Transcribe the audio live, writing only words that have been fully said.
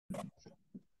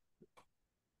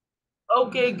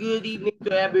Okay, good evening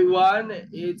to everyone.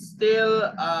 It's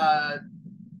still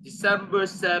December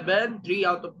 7, 3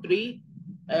 out of 3.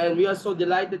 And we are so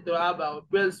delighted to have our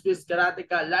Swiss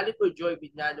karateka Lanyfer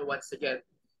Minano once again.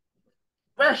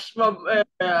 Fresh from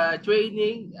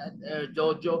training at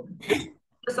dojo. This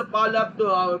is a follow-up to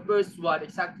our first one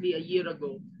exactly a year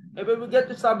ago. And we will get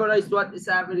to summarize what is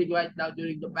happening right now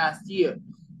during the past year,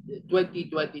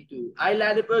 2022. Hi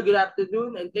Lanyfer, good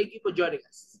afternoon and thank you for joining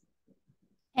us.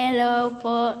 Hello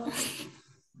po.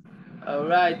 All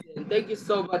right, and thank you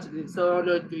so much. It's an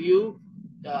honor to you,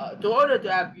 honor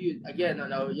to have you again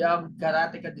on our Young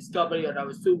Karateka Discovery on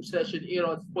our Zoom session here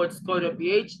on Sports Corner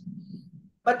PH.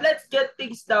 But let's get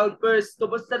things down first.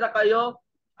 Kumusta na kayo?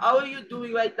 How are you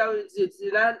doing right now in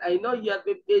Switzerland? I know you have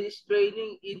been finished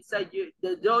training inside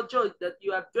the dojo that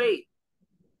you have trained.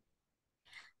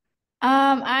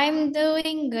 I'm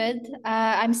doing good.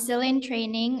 I'm still in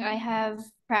training. I have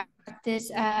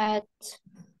practice at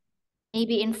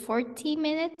maybe in 40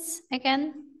 minutes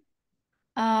again.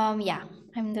 Yeah,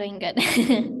 I'm doing good.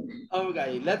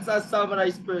 Okay, let's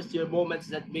summarize first your moments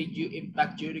that made you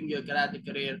impact during your karate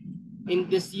career in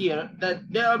this year. That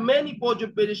there are many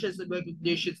podium finishes and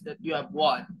recognitions that you have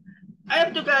won. I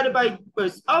have to clarify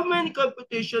first, how many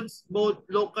competitions, both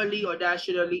locally or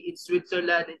nationally in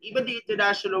Switzerland and even the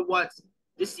international ones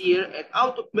this year, and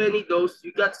out of many those,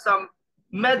 you got some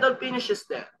medal finishes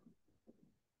there.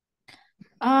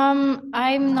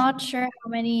 I'm not sure how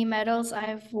many medals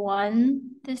I've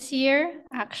won this year,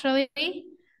 actually.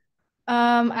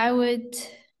 I would,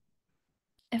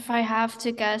 if I have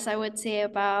to guess, I would say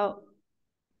about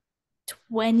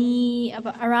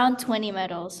around 20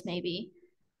 medals, maybe.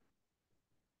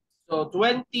 So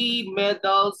 20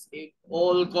 medals in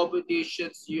all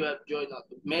competitions you have joined out.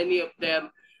 Many of them,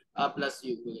 plus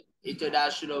you with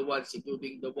international ones,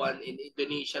 including the one in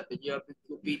Indonesia that you have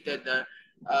competed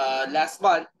last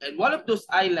month. And one of those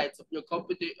highlights of your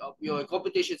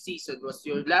competition season was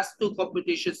your last two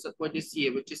competitions for this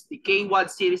year, which is the K1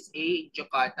 Series A in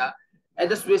Jakarta and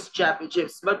the Swiss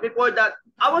Championships. But before that,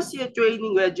 how was your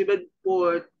training regimen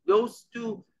for those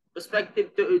two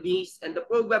perspective to Eunice and the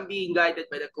program being guided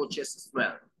by the coaches as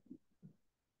well?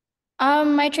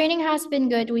 My training has been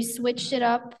good. We switched it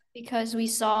up because we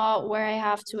saw where I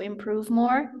have to improve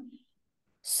more.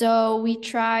 So we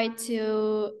tried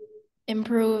to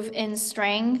improve in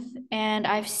strength, and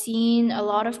I've seen a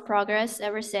lot of progress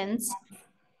ever since.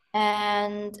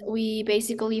 And we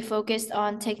basically focused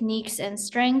on techniques and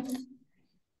strength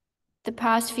the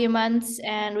past few months,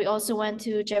 and we also went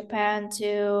to Japan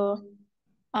to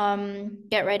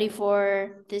get ready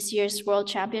for this year's World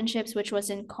Championships, which was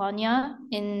in Konya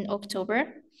in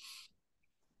October.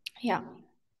 Yeah.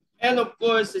 And of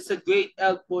course, it's a great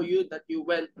help for you that you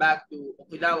went back to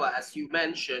Okinawa, as you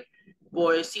mentioned,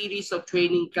 for a series of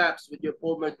training camps with your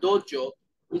former dojo,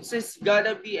 which is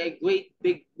gonna be a great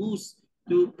big boost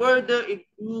to further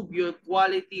improve your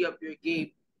quality of your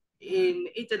game in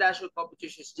international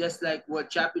competitions, just like World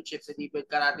Championships and even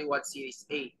Karate One Series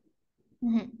A.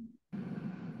 Mm-hmm.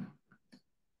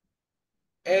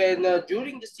 And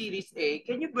during the Series A,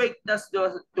 can you break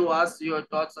to us your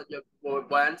thoughts on your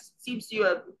performance? Seems you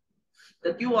have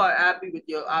that you are happy with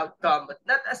your outcome, but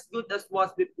not as good as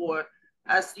was before,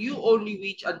 as you only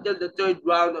reached until the third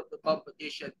round of the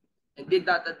competition and did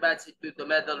not advance into the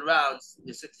medal rounds,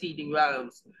 the succeeding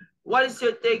rounds. What is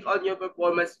your take on your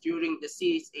performance during the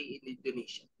Series A in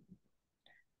Indonesia?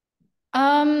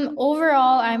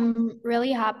 Overall, I'm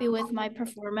really happy with my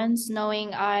performance,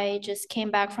 knowing I just came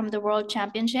back from the World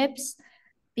Championships,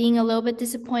 being a little bit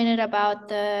disappointed about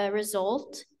the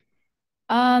result.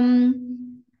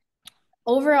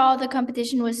 Overall, the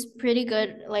competition was pretty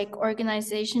good, like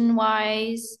organization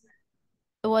wise.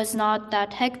 It was not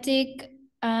that hectic.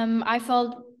 I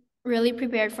felt really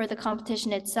prepared for the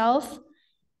competition itself.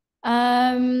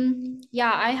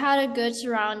 Yeah, I had a good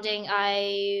surrounding.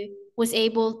 I was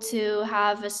able to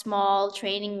have a small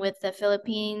training with the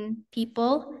Philippine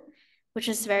people, which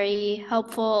is very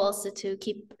helpful also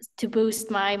to boost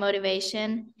my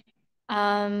motivation.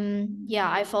 Yeah,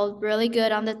 I felt really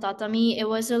good on the tatami. It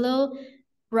was a little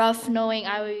rough knowing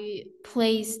I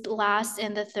placed last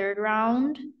in the third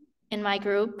round in my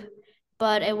group,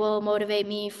 but it will motivate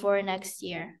me for next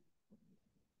year.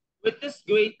 With this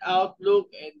great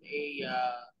outlook and a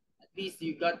at least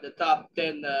you got the top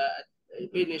 10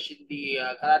 finish in the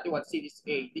Karate One Series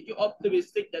A, did you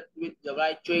optimistic that with the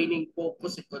right training,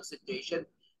 focus, and concentration,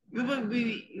 you will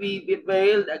be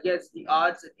prevailed against the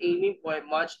odds and aiming for a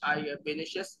much higher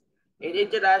finishes in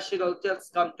international tilts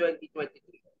come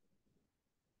 2023?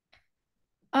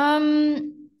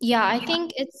 Yeah, I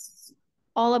think it's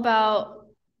all about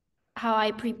how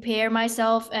I prepare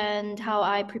myself and how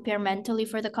I prepare mentally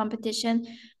for the competition.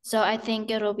 So I think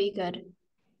it'll be good.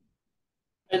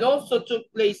 And also took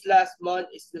place last month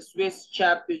is the Swiss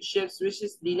Championships, which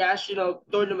is the national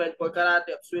tournament for karate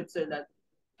of Switzerland.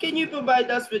 Can you provide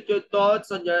us with your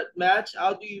thoughts on that match?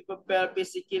 How do you prepare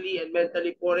physically and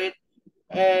mentally for it?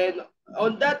 And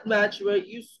on that match where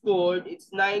you scored its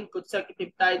 9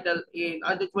 consecutive title in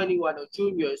under 21 or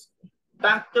juniors,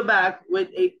 back to back with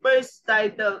a first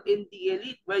title in the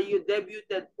elite where you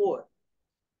debuted for.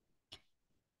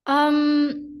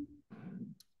 Um,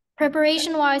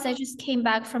 Preparation wise, I just came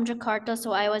back from Jakarta,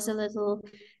 so I was a little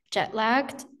jet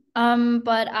lagged.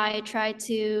 But I tried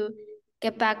to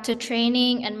get back to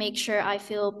training and make sure I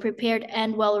feel prepared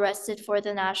and well rested for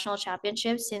the national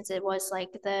championship since it was like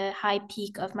the high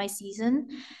peak of my season.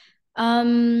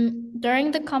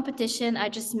 During the competition, I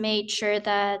just made sure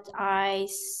that I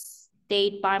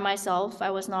stayed by myself.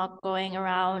 I was not going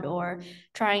around or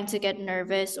trying to get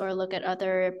nervous or look at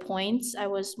other points. I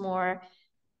was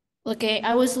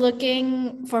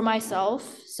looking for myself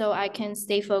so I can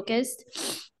stay focused.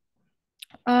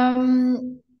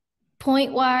 Um,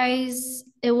 Point wise,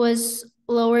 it was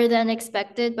lower than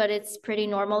expected, but it's pretty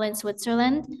normal in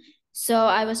Switzerland. So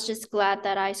I was just glad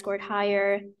that I scored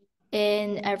higher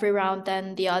in every round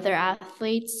than the other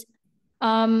athletes.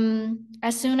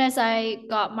 As soon as I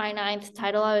got my ninth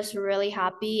title, I was really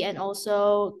happy and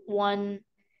also won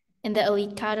in the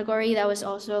elite category. That was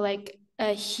also like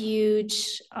a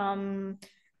huge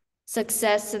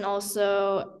success and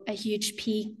also a huge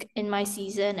peak in my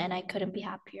season, and I couldn't be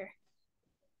happier.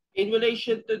 In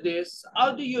relation to this,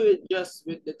 how do you adjust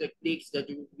with the techniques that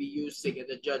you will be using and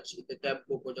the judge in the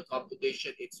tempo for the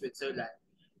competition in Switzerland?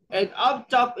 And how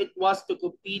tough it was to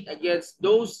compete against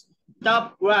those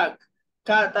top ranked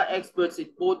kata experts in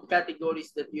both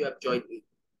categories that you have joined in?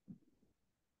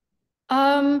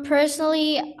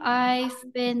 Personally,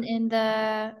 I've been in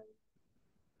the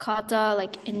kata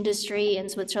like industry in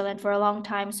Switzerland for a long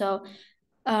time, so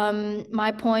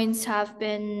my points have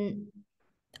been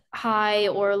high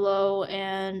or low,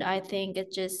 and I think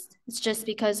it's just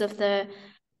because of the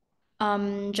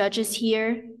judges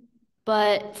here.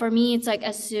 But for me, it's like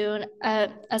as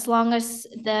long as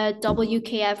the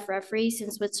WKF referees in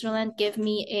Switzerland give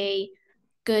me a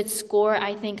good score,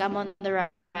 I think I'm on the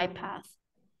right path.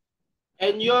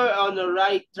 And you're on the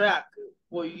right track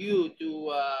for you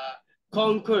to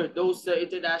conquer those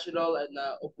international and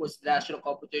of course national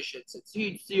competitions. It's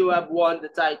huge you have won the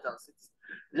titles. It's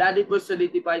Lanipo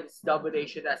solidified its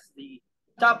domination as the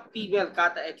top female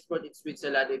kata expert in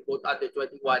Switzerland in both under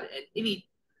 21 and elite.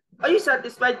 Are you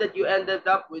satisfied that you ended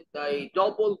up with a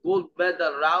double gold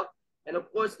medal route? And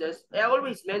of course, there's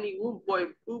always many room for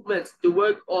improvements to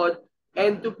work on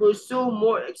and to pursue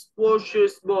more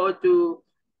exposures, more to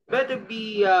better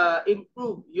be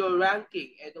improve your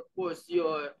ranking and of course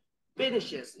your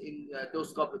finishes in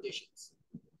those competitions.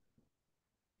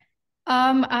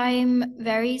 I'm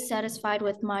very satisfied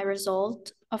with my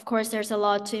result. Of course, there's a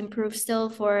lot to improve still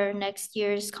for next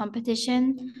year's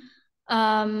competition.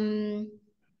 Um,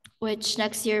 which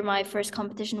next year my first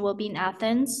competition will be in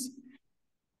Athens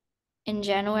in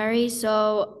January.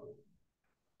 So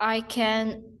I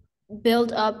can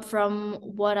build up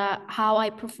from how I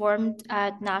performed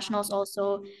at nationals,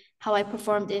 also how I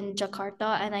performed in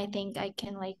Jakarta, and I think I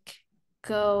can like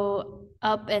go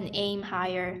up and aim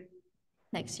higher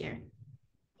next year.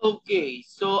 Okay,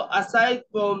 so aside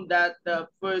from that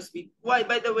first week, why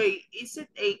by the way, is it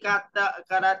a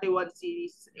Karate 1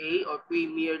 Series A or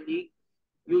Premier League?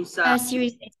 Yung sa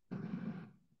Series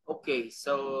Okay,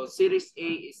 so Series A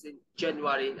is in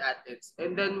January in Athens.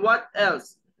 And then what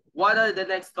else? What are the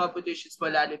next competitions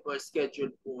planning for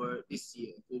scheduled for this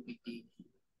year? It will be the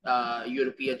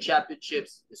European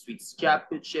Championships, the Swiss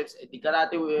Championships, and the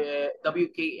Karate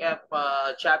WKF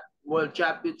World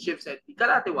Championships, and the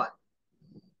Karate One.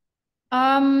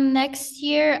 Next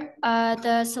year,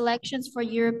 the selections for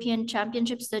European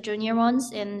Championships, the junior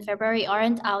ones in February,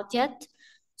 aren't out yet.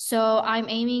 So I'm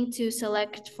aiming to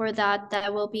select for that.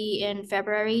 That will be in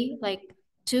February, like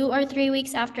 2 or 3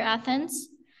 weeks after Athens.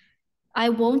 I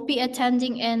won't be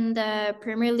attending in the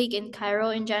Premier League in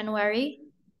Cairo in January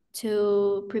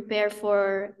to prepare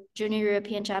for Junior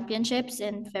European Championships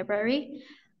in February.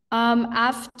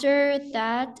 After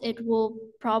that, it will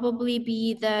probably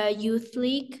be the Youth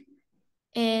League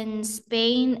in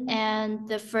Spain and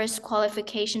the first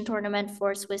qualification tournament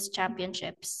for Swiss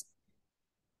Championships.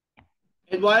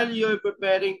 And while you're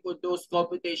preparing for those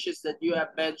competitions that you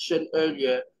have mentioned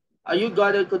earlier, are you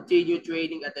gonna continue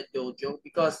training at the dojo?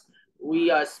 Because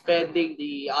we are spending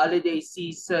the holiday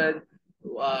season,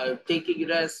 taking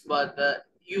rest, but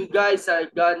you guys are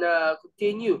gonna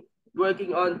continue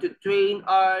working on to train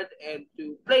art and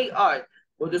to play art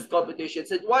for those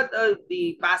competitions? And what are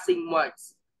the passing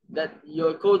marks that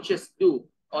your coaches do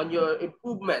on your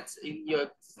improvements in your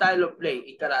style of play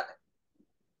in karate?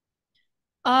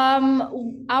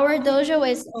 Our dojo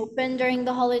is open during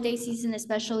the holiday season,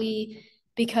 especially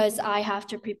because I have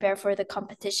to prepare for the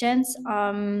competitions.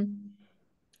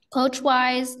 Coach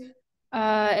wise,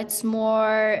 it's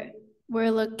more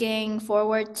we're looking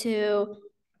forward to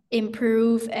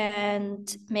improve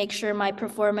and make sure my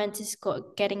performance is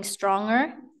getting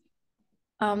stronger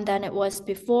than it was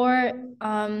before.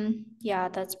 Yeah,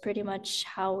 that's pretty much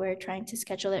how we're trying to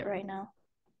schedule it right now.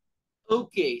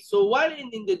 Okay, so while in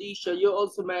Indonesia, you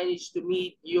also managed to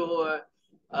meet your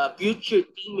future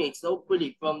teammates,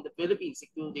 hopefully from the Philippines,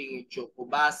 including Choco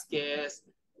Vasquez,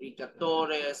 Rica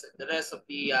Torres, and the rest of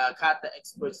the kata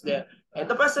experts there. And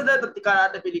the president of the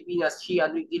Karate Filipinas,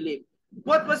 Shian Ricky Lim.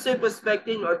 What was your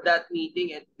perspective on that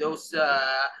meeting and those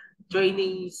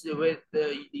trainings with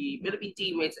the Philippine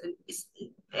teammates? And is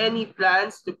any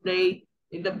plans to play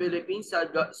in the Philippines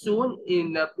soon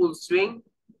in full swing?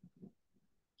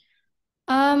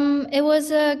 It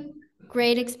was a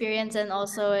great experience and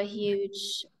also a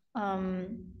huge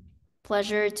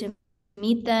pleasure to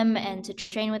meet them and to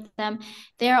train with them.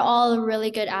 They're all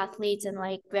really good athletes and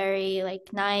like very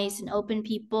like nice and open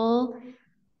people.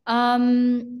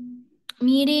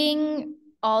 Meeting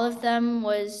all of them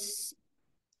was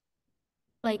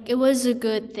like it was a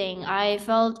good thing. I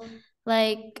felt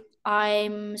like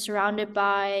I'm surrounded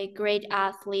by great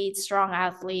athletes, strong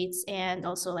athletes, and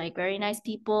also like very nice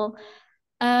people.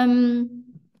 Um,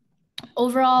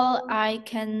 Overall, I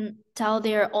can tell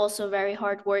they're also very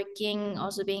hardworking,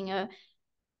 also being a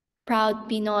proud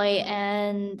Pinoy.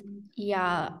 And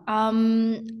yeah,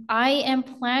 I am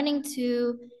planning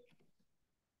to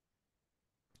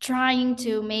trying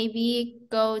to maybe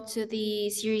go to the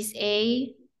Series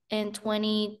A in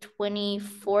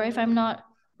 2024, if I'm not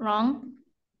wrong.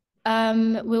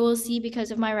 We will see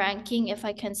because of my ranking if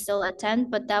I can still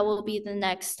attend, but that will be the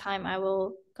next time I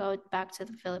will go back to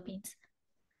the Philippines.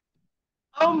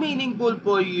 How meaningful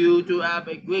for you to have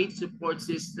a great support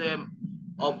system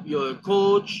of your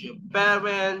coach, your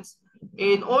parents,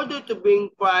 in order to bring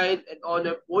pride and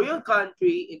honor for your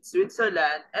country in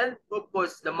Switzerland and, of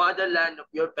course, the motherland of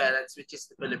your parents, which is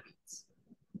the Philippines?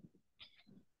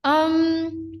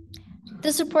 Um,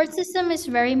 the support system is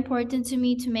very important to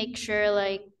me to make sure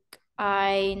like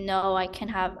I know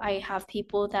I have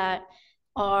people that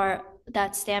are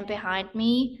that stand behind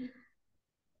me.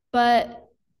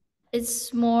 But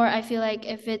it's more I feel like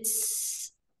if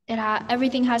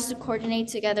everything has to coordinate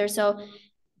together. So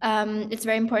it's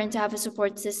very important to have a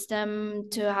support system,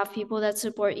 to have people that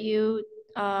support you,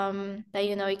 that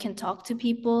you know you can talk to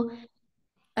people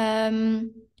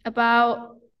um,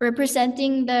 about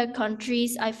representing the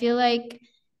countries. I feel like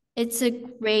it's a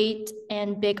great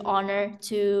and big honor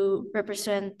to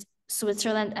represent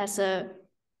Switzerland as a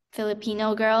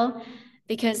Filipino girl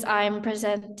because I'm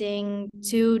presenting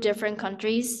two different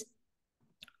countries.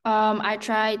 I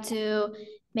try to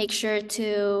make sure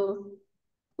to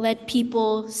let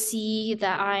people see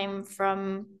that I'm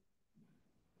from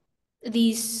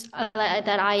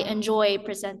that I enjoy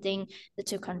presenting the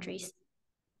two countries.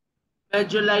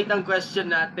 Medyo light ang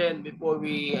question natin before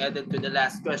we head into the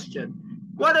last question.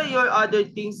 What are your other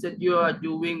things that you are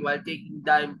doing while taking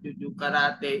time to do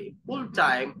karate full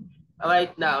time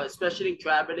right now, especially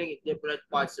traveling in different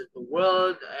parts of the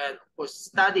world and of course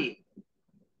study?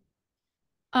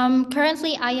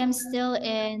 Currently I am still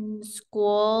in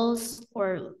schools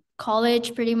or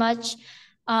college pretty much.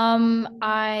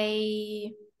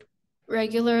 I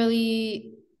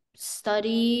regularly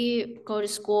study, go to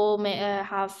school,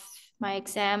 have my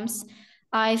exams.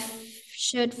 I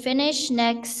should finish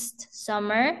next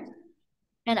summer.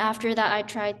 And after that, I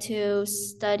try to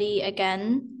study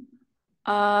again.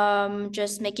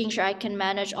 Just making sure I can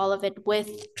manage all of it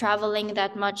with traveling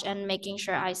that much and making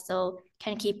sure I still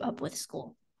can keep up with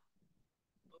school.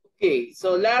 Okay,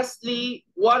 so lastly,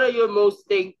 what are you most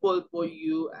thankful for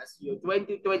you as your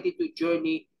 2022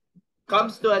 journey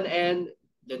comes to an end,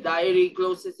 the diary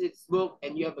closes its book,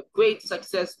 and you have a great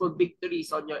successful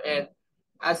victories on your end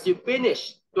as you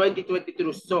finish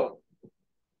 2022 strong?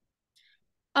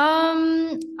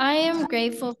 I am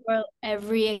grateful for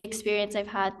every experience I've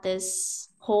had this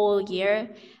whole year.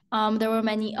 There were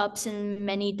many ups and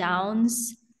many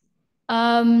downs.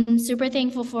 Super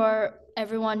thankful for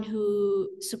everyone who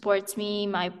supports me,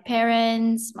 my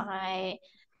parents, my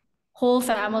whole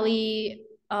family,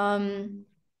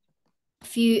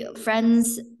 few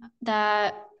friends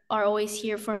that are always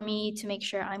here for me to make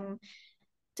sure I'm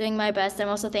doing my best. I'm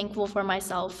also thankful for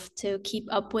myself to keep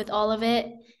up with all of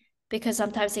it because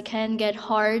sometimes it can get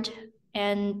hard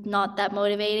and not that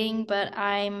motivating, but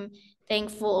I'm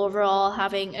thankful overall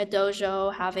having a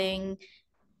dojo, having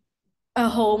a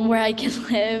home where I can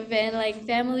live and like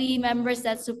family members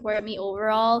that support me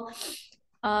overall.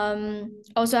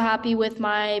 Also happy with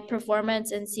my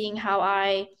performance and seeing how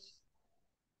I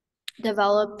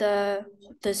developed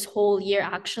this whole year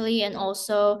actually, and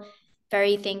also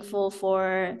very thankful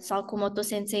for Salkumoto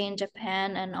Sensei in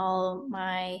Japan and all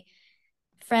my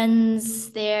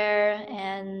friends there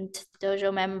and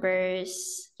dojo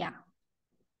members. Yeah.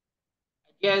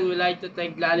 Again, we'd like to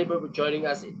thank Lanifer for joining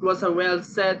us. It was a well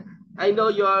said. I know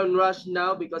you are in rush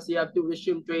now because you have to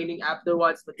resume training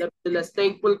afterwards, but nevertheless,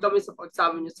 thankful kami sa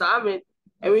pagsama niyo sa amin.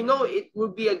 And we know it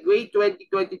will be a great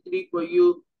 2023 for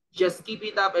you. Just keep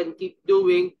it up and keep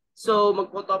doing. So,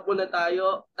 mag-photo po na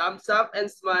tayo. Thumbs up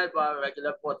and smile for our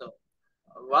regular photo.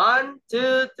 1,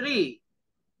 2, 3.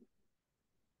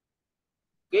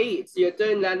 Okay, it's your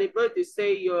turn, Lanifer, to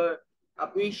say your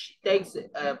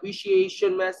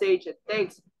appreciation message and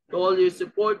thanks to all your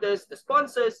supporters, the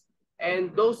sponsors,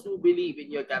 and those who believe in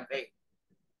your campaign.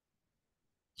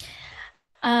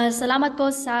 Salamat po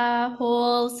sa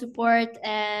whole support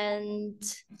and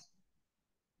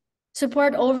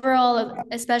support overall,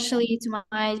 especially to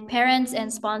my parents and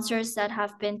sponsors that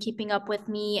have been keeping up with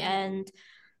me and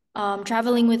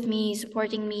traveling with me,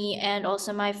 supporting me, and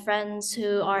also my friends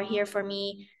who are here for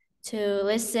me to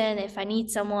listen if I need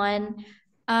someone.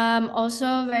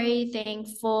 Also very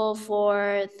thankful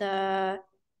for the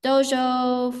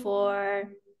dojo, for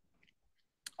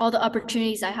all the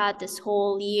opportunities I had this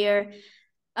whole year,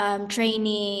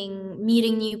 training,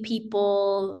 meeting new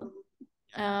people,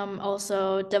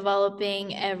 also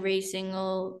developing every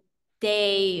single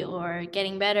day or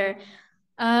getting better.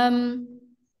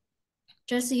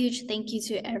 Just a huge thank you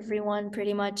to everyone.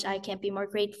 Pretty much, I can't be more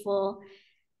grateful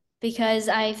because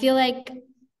I feel like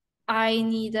I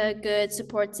need a good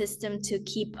support system to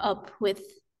keep up with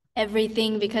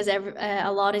everything because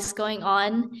a lot is going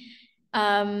on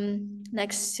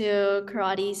next to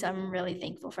karate. So I'm really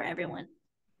thankful for everyone.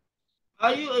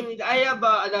 I have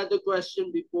another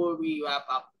question before we wrap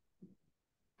up.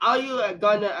 Are you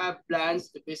gonna have plans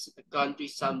to visit the country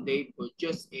someday for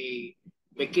just a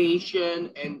vacation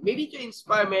and maybe to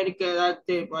inspire many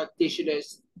karate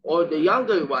practitioners or the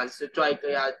younger ones to try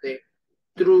karate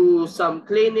through some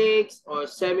clinics or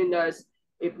seminars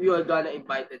if you are gonna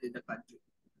invited in the country?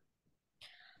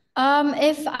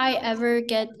 If I ever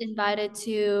get invited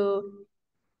to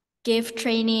give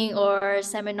training or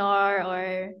seminar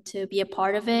or to be a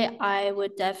part of it, I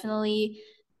would definitely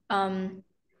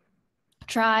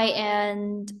try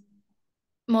and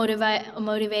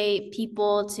motivate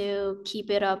people to keep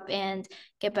it up and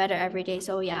get better every day.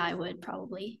 So yeah, I would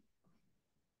probably.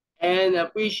 And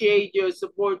appreciate your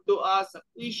support to us,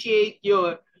 appreciate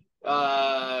your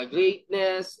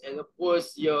greatness, and of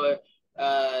course, your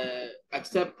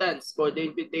acceptance for the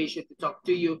invitation to talk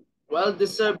to you. Well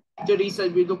deserved victories,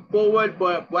 and we look forward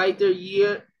for a brighter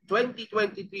year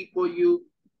 2023 for you,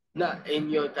 not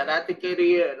in your karate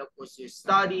career, and of course, your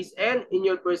studies, and in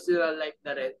your personal life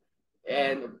na rin.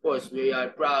 And of course, we are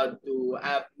proud to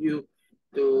have you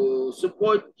to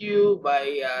support you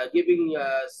by giving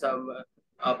some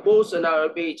post on our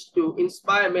page to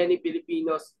inspire many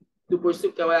Filipinos to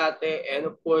pursue karate and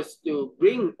of course to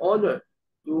bring honor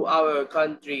to our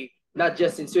country, not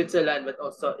just in Switzerland but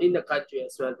also in the country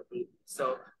as well.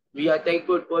 So we are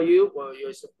thankful for you for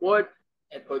your support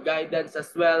and for guidance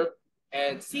as well.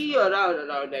 And see you around on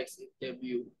our next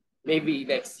interview, maybe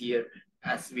next year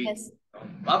as we. Yes.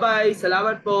 Bye-bye.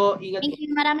 Salamat po. Ingat Thank po.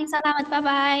 you. Maraming salamat.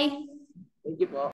 Bye-bye. Thank you po.